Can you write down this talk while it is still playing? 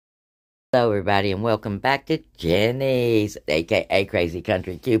Hello, everybody, and welcome back to Jenny's, aka Crazy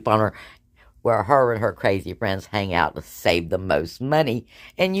Country Couponer, where her and her crazy friends hang out to save the most money.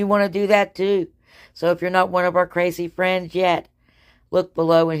 And you want to do that too. So if you're not one of our crazy friends yet, look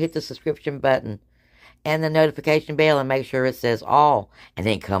below and hit the subscription button and the notification bell and make sure it says all. And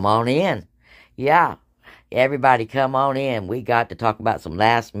then come on in. Yeah, everybody come on in. We got to talk about some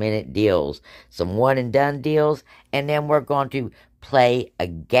last minute deals, some one and done deals, and then we're going to play a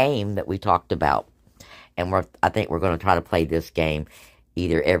game that we talked about. And I think we're going to try to play this game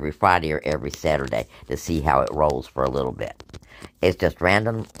either every Friday or every Saturday to see how it rolls for a little bit. It's just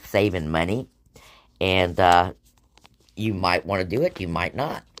random saving money, and you might want to do it, you might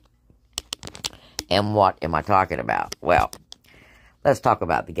not. And what am I talking about? Well, let's talk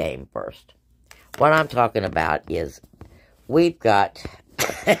about the game first. What I'm talking about is we've got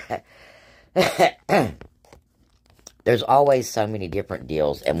there's always so many different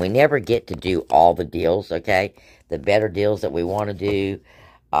deals, and we never get to do all the deals, okay? The better deals that we want to do,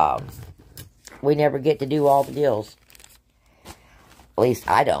 we never get to do all the deals. At least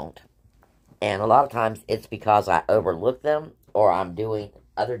I don't. And a lot of times it's because I overlook them, or I'm doing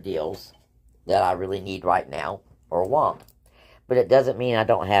other deals that I really need right now, or want. But it doesn't mean I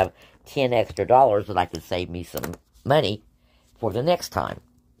don't have 10 extra dollars that I can save me some money for the next time.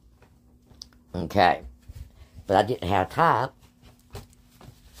 Okay. But I didn't have time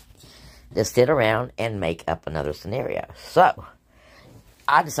to sit around and make up another scenario. So,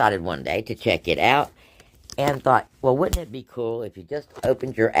 I decided one day to check it out and thought, well, wouldn't it be cool if you just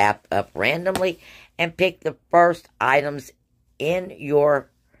opened your app up randomly and picked the first items in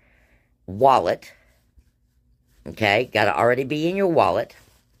your wallet. Okay, got to already be in your wallet.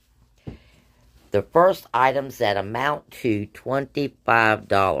 The first items that amount to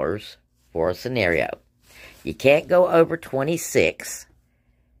 $25 for a scenario. You can't go over 26.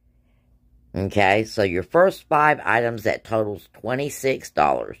 Okay, so your first 5 items that totals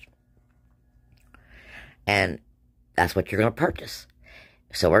 $26. And that's what you're going to purchase.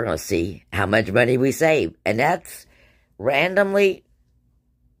 So we're going to see how much money we save. And that's randomly.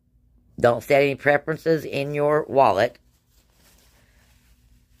 Don't set any preferences in your wallet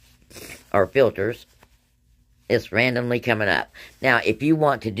or filters. It's randomly coming up. Now, if you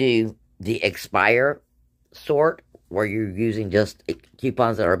want to do the expire sort, where you're using just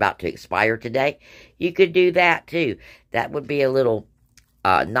coupons that are about to expire today, you could do that too. That would be a little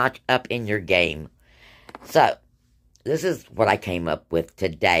notch up in your game. So, this is what I came up with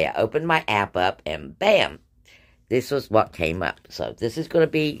today. I opened my app up and bam, this was what came up. So, this is going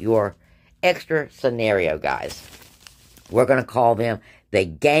to be your extra scenario, guys. We're going to call them the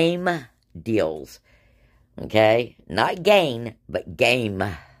game deals. Okay? Not gain, but game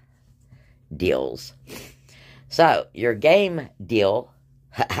deals. So, your game deal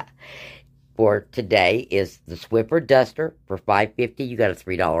for today is the Swiffer Duster for $5.50. You got a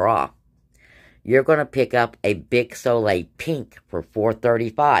 $3 off. You're going to pick up a Big Soleil Pink for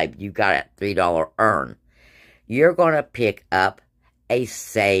 $4.35. You got a $3 earn. You're going to pick up a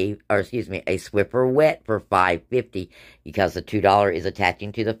Swiffer Wet for $5.50 because the $2 is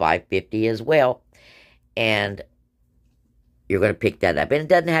attaching to the $5.50 as well. And you're going to pick that up. And it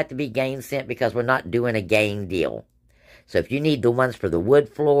doesn't have to be gain cent because we're not doing a gain deal. So if you need the ones for the wood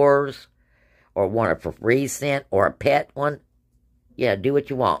floors, or want a for free cent, or a pet one, yeah, do what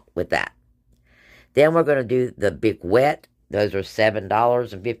you want with that. Then we're going to do the Big Wet. Those are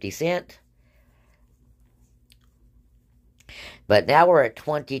 $7.50. But now we're at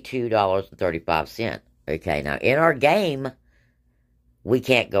 $22.35. Okay, now in our game, we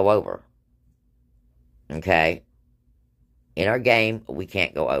can't go over. Okay? In our game, we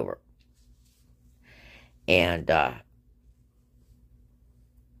can't go over. And,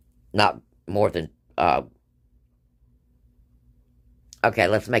 not more than, okay,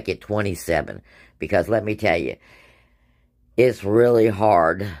 let's make it 27. Because let me tell you, it's really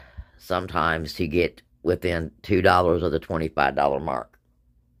hard sometimes to get within $2 of the $25 mark.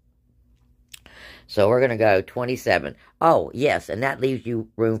 So we're going to go 27. Oh, yes, and that leaves you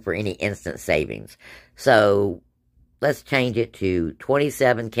room for any instant savings. So let's change it to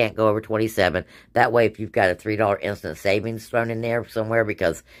 27, can't go over 27. That way, if you've got a $3 instant savings thrown in there somewhere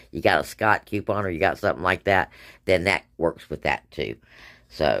because you got a Scott coupon or you got something like that, then that works with that too.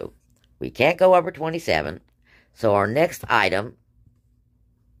 So, we can't go over 27. So, our next item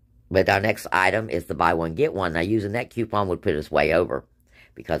is the buy one, get one. Now, using that coupon would put us way over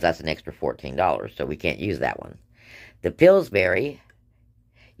because that's an extra $14, so we can't use that one. The Pillsbury,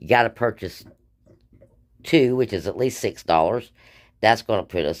 you got to purchase 2, which is at least $6. That's going to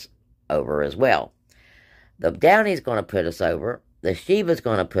put us over as well. The Downy's going to put us over the Shiba's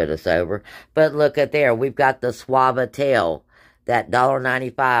going to put us over. But look at there. We've got the Suavitel. That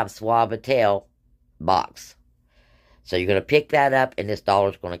 $1.95 Suavitel box. So you're going to pick that up, and this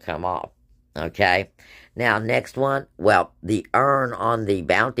dollar's going to come off. Okay? Now, next one. Well, the earn on the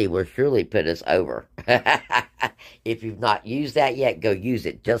bounty will surely put us over. If you've not used that yet, go use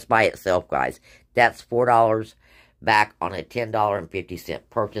it just by itself, guys. That's $4 back on a $10.50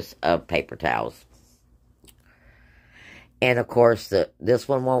 purchase of paper towels. And, of course, this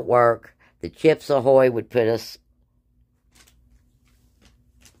one won't work. The Chips Ahoy would put us...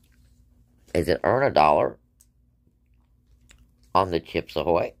 Is it earn $1 on the Chips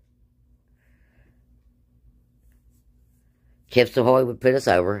Ahoy? Chips Ahoy would put us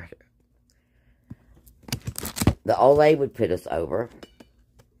over. The Olay would put us over.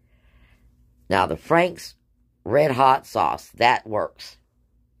 Now, the Frank's Red Hot Sauce, that works.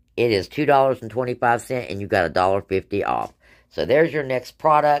 It is $2.25, and you got $1.50 off. So there's your next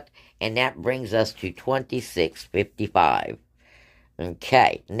product, and that brings us to $26.55.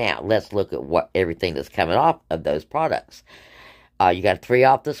 Okay, now let's look at what everything that's coming off of those products. You got 3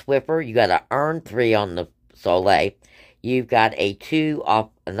 off the Swiffer. You got to earn 3 on the Soleil. You've got a 2 off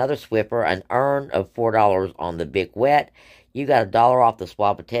another Swiffer, an earn of $4 on the Big Wet. You got $1 off the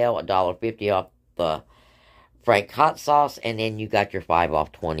Suavitel, $1.50 off the Frank Hot Sauce, and then you got your 5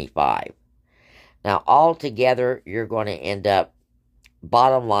 off 25. Now, all together, you're going to end up,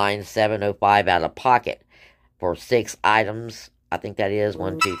 bottom line, $7.05 out of pocket for 6 items. I think that is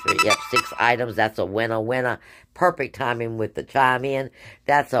 1, 2, 3. Yep, 6 items. That's a winner. Perfect timing with the chime in.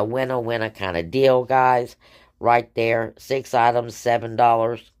 That's a winner kind of deal, guys. Right there. 6 items,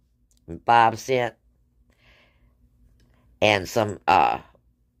 $7.05. And some,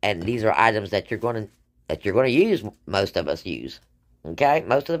 and these are items that you're going to use. Most of us use. Okay,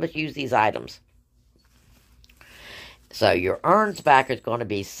 most of us use these items. So your earns back is going to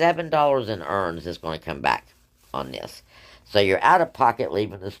be $7 in earns is going to come back on this. So your out-of-pocket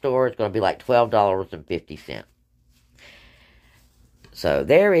leaving the store is going to be like $12.50. So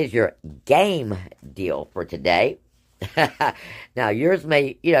there is your game deal for today. Now, yours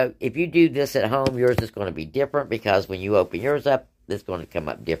may, if you do this at home, yours is going to be different because when you open yours up, it's going to come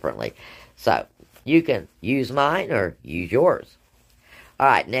up differently. So you can use mine or use yours. All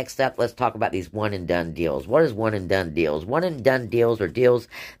right, next up, let's talk about these one-and-done deals. What is one-and-done deals? One-and-done deals are deals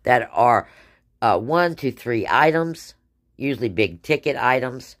that are 1 to 3 items, usually big-ticket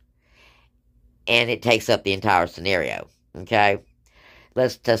items, and it takes up the entire scenario, okay?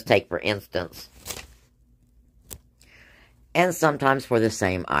 Let's just take, for instance, and sometimes for the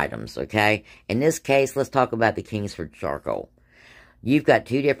same items, okay? In this case, let's talk about the Kingsford Charcoal. You've got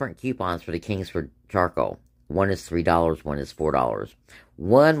 2 different coupons for the Kingsford Charcoal. One is $3, one is $4.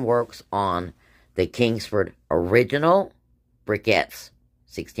 One works on the Kingsford Original briquettes,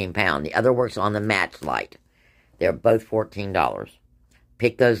 16 pound. The other works on the Match Light. They're both $14.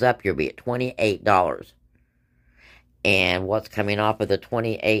 Pick those up, you'll be at $28. And what's coming off of the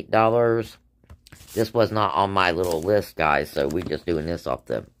 $28? This was not on my little list, guys, so we're just doing this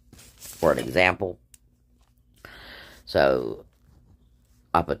for an example. So,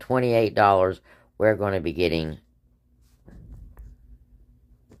 off of $28, we're going to be getting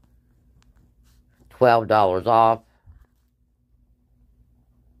 $12 off.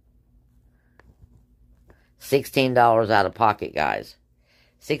 $16 out of pocket, guys.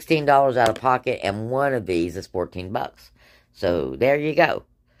 $16 out of pocket, and one of these is $14. So, there you go.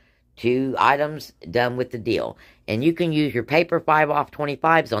 2 items done with the deal. And you can use your paper 5 off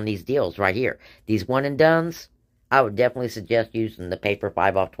 25s on these deals right here. These one-and-dones, I would definitely suggest using the paper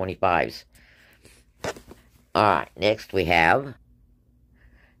 5 off 25s. Alright, next we have...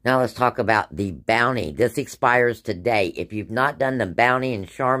 Now let's talk about the bounty. This expires today. If you've not done the bounty and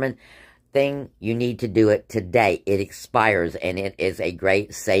Charmin thing, you need to do it today. It expires, and it is a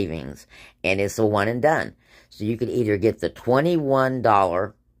great savings. And it's a one and done. So you could either get the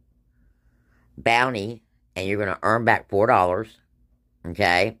 $21 bounty, and you're going to earn back $4.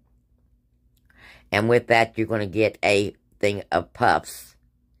 Okay? And with that, you're going to get a thing of Puffs.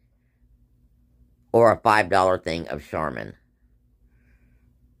 Or a $5 thing of Charmin.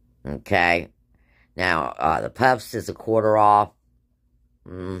 Okay? Now, the Puffs is $1/4 off.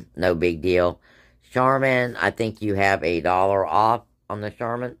 No big deal. Charmin, I think you have $1 off on the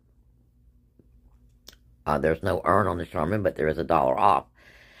Charmin. There's no earn on the Charmin, but there is $1 off.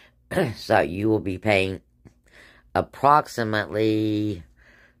 So you will be paying approximately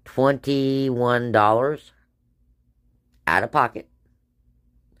 $21 out of pocket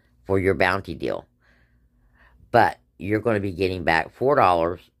for your bounty deal. But you're going to be getting back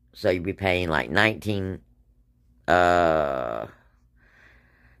 $4, so you'll be paying like 19,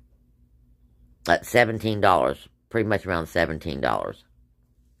 at $17. Pretty much around $17.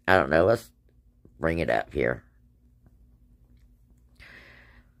 I don't know. Let's bring it up here.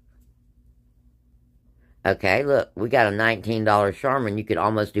 Okay, look. We got a $19 Charmin. You could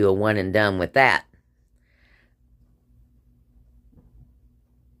almost do a one and done with that.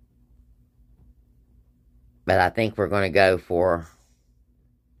 But I think we're going to go for...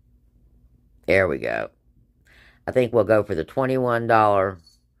 There we go. I think we'll go for the $21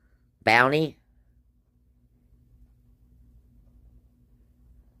 Bounty.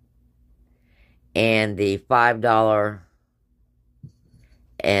 And the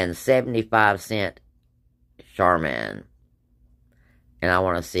 $5.75 Charmin. And I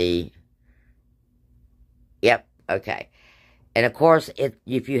want to see... Yep, okay. And of course,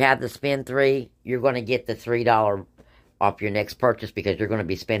 if you have the spend 3, you're going to get the $3 off your next purchase because you're going to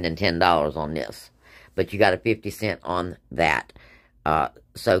be spending $10 on this. But you got a 50-cent on that.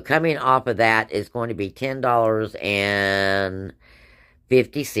 So coming off of that is going to be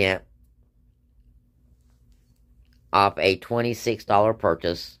 $10.50 off a $26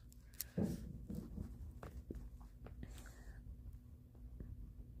 purchase.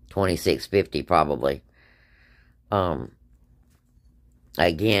 $26.50 probably.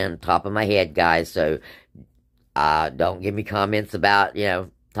 Again, top of my head, guys, so don't give me comments about,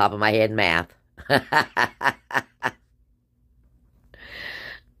 top of my head math.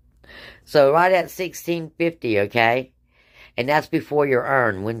 So right at $16.50, okay? And that's before your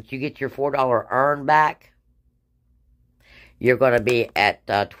earn. Once you get your $4 earn back, you're going to be at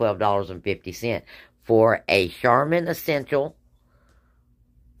 $12.50 for a Charmin Essential,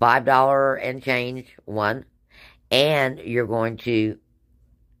 $5 and change one, and you're going to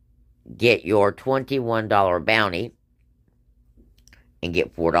get your $21 Bounty and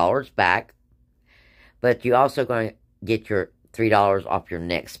get $4 back, but you're also going to get your $3 off your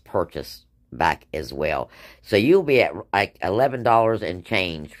next purchase back as well. So you'll be at like $11 and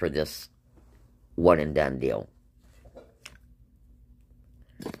change for this one and done deal.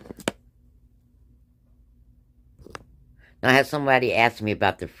 Now, I had somebody ask me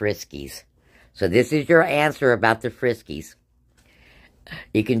about the Friskies. So this is your answer about the Friskies.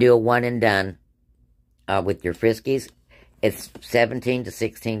 You can do a one and done with your Friskies. It's $17 to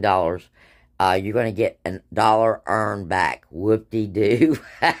 $16. You're going to get $1 earned back. Whoop-de-doo.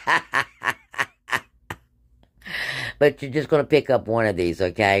 But you're just going to pick up one of these,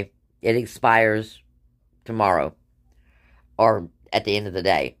 okay? It expires tomorrow. Or at the end of the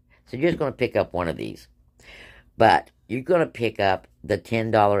day. So you're just going to pick up one of these. But you're going to pick up the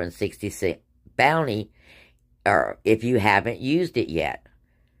 $10.60 Bounty, or if you haven't used it yet.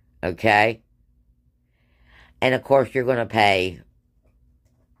 Okay? And of course, you're going to pay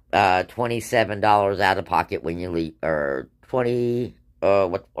 $27 out of pocket when you leave, or what are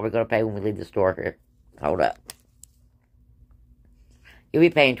we going to pay when we leave the store here? Hold up. You'll be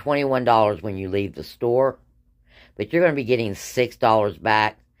paying $21 when you leave the store, but you're going to be getting $6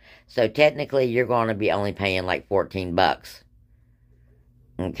 back. So technically, you're going to be only paying like 14 bucks.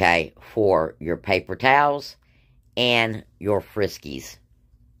 Okay, for your paper towels and your Friskies.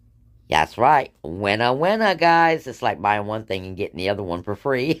 That's right. Winner, winner, guys. It's like buying one thing and getting the other one for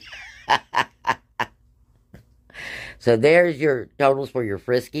free. So there's your totals for your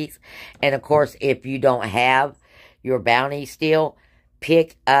Friskies. And of course, if you don't have your Bounty still,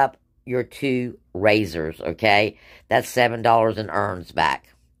 pick up your 2 razors, okay? That's $7 in earns back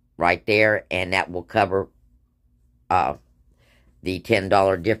right there. And that will cover the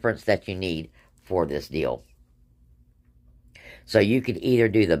 $10 difference that you need for this deal. So you could either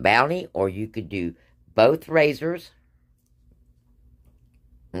do the Bounty or you could do both razors,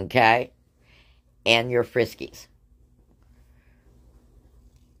 okay, and your Friskies.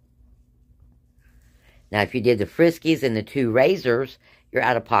 Now, if you did the Friskies and the 2 razors, you're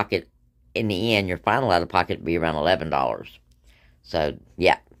out of pocket. In the end, your final out of pocket would be around $11. So,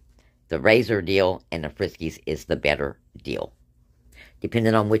 yeah, the razor deal and the Friskies is the better deal,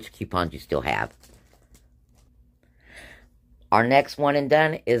 depending on which coupons you still have. Our next one and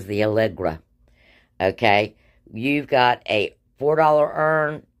done is the Allegra. Okay, you've got a $4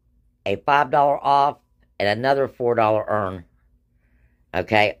 earn, a $5 off, and another $4 earn.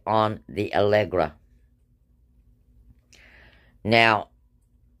 Okay, on the Allegra. Now,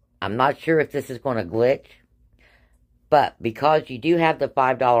 I'm not sure if this is going to glitch, but because you do have the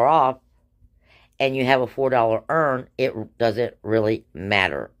 $5 off and you have a $4 earn, it doesn't really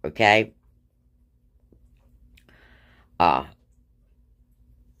matter, okay?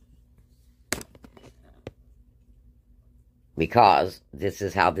 Because this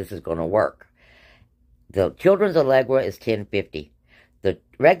is how this is going to work. The children's Allegra is $10.50. The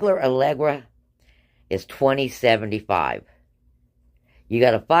regular Allegra is $20.75. You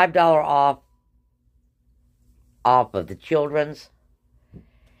got a $5 off of the children's,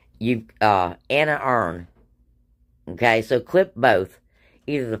 and an urn. Okay, so clip both.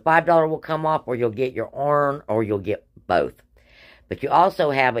 Either the $5 will come off, or you'll get your urn, or you'll get both. But you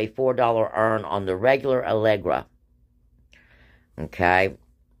also have a $4 urn on the regular Allegra. Okay.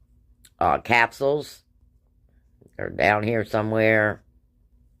 Capsules are down here somewhere.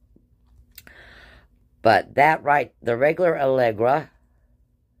 But that right, the regular Allegra,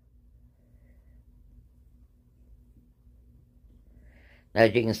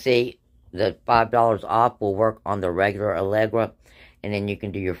 as you can see, the $5 off will work on the regular Allegra. And then you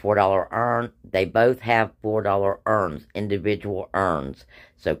can do your $4 urn. They both have $4 urns, individual urns.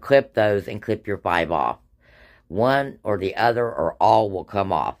 So clip those and clip your 5 off. One or the other or all will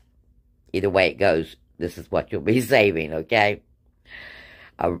come off. Either way it goes, this is what you'll be saving, okay?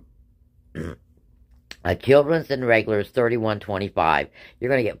 A children's and regular is $31.25. You're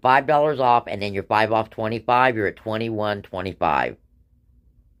going to get $5 off, and then your 5 off 25, you're at $21.25.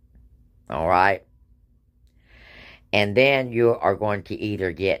 Alright? And then you are going to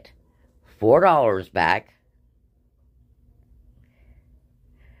either get $4 back,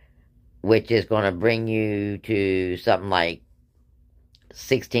 which is going to bring you to something like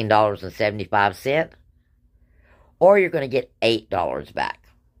 $16.75, or you're going to get $8 back,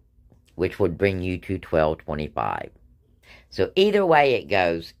 which would bring you to $12.25. So either way it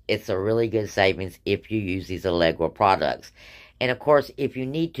goes, it's a really good savings if you use these Allegra products. And of course, if you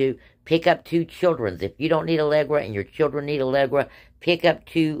need to, pick up 2 children's. If you don't need Allegra and your children need Allegra, pick up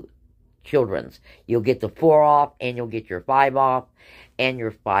 2 children's. You'll get the 4 off, and you'll get your 5 off, and your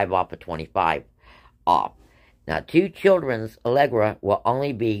 5 off of 25 off. Now, 2 children's Allegra will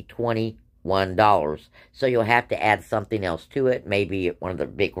only be $21. So you'll have to add something else to it. Maybe one of the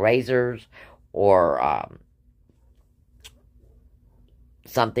big razors, or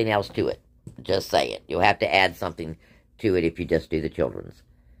something else to it. Just say it. You'll have to add something to it if you just do the children's.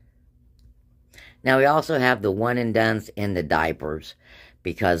 Now, we also have the one-and-dones in the diapers,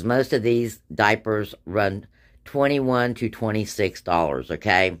 because most of these diapers run $21 to $26,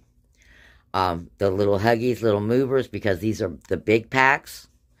 okay? The little Huggies, little movers, because these are the big packs.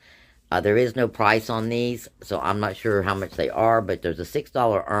 There is no price on these, so I'm not sure how much they are, but there's a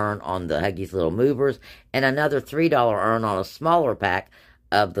 $6 urn on the Huggies Little Movers, and another $3 urn on a smaller pack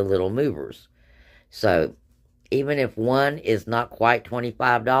of the Little Movers. So, even if one is not quite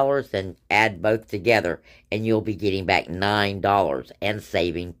 $25, then add both together, and you'll be getting back $9 and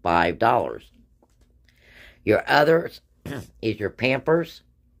saving $5. Your others is your Pampers.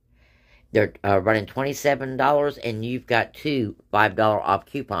 They're running $27, and you've got 2 $5 off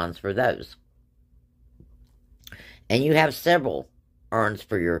coupons for those. And you have several urns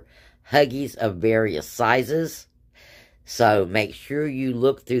for your Huggies of various sizes, so make sure you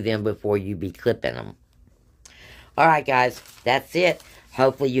look through them before you be clipping them. Alright guys, that's it.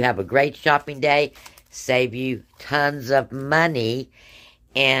 Hopefully you have a great shopping day. Save you tons of money.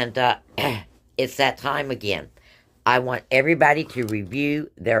 And it's that time again. I want everybody to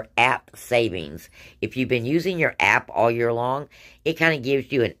review their app savings. If you've been using your app all year long, it kind of gives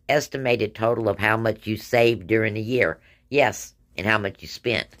you an estimated total of how much you saved during the year. Yes, and how much you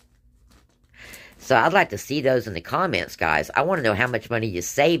spent. So I'd like to see those in the comments, guys. I want to know how much money you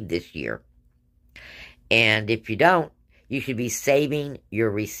saved this year. And if you don't, you should be saving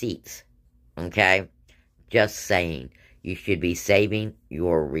your receipts. Okay? Just saying. You should be saving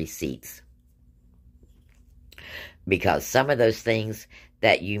your receipts. Because some of those things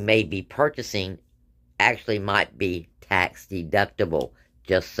that you may be purchasing actually might be tax deductible.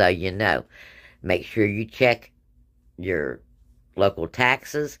 Just so you know. Make sure you check your local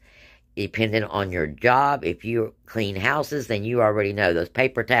taxes. Depending on your job, if you clean houses, then you already know those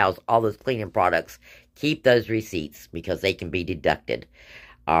paper towels, all those cleaning products. Keep those receipts because they can be deducted.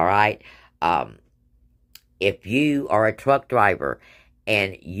 Alright? If you are a truck driver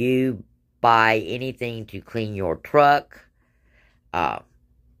and you buy anything to clean your truck,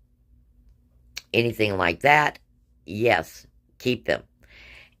 anything like that, yes, keep them.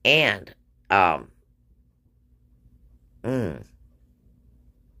 And,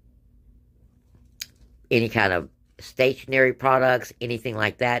 any kind of stationery products, anything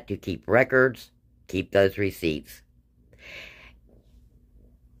like that, to keep records, keep those receipts.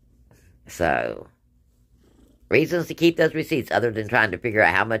 So, reasons to keep those receipts other than trying to figure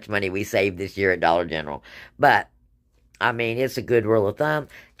out how much money we saved this year at Dollar General. But, I mean, it's a good rule of thumb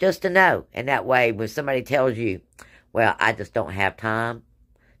just to know. And that way, when somebody tells you, well, I just don't have time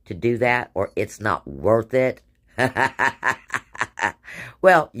to do that, or it's not worth it,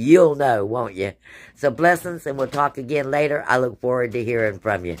 Well, you'll know, won't you? So blessings, and we'll talk again later. I look forward to hearing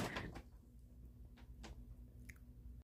from you.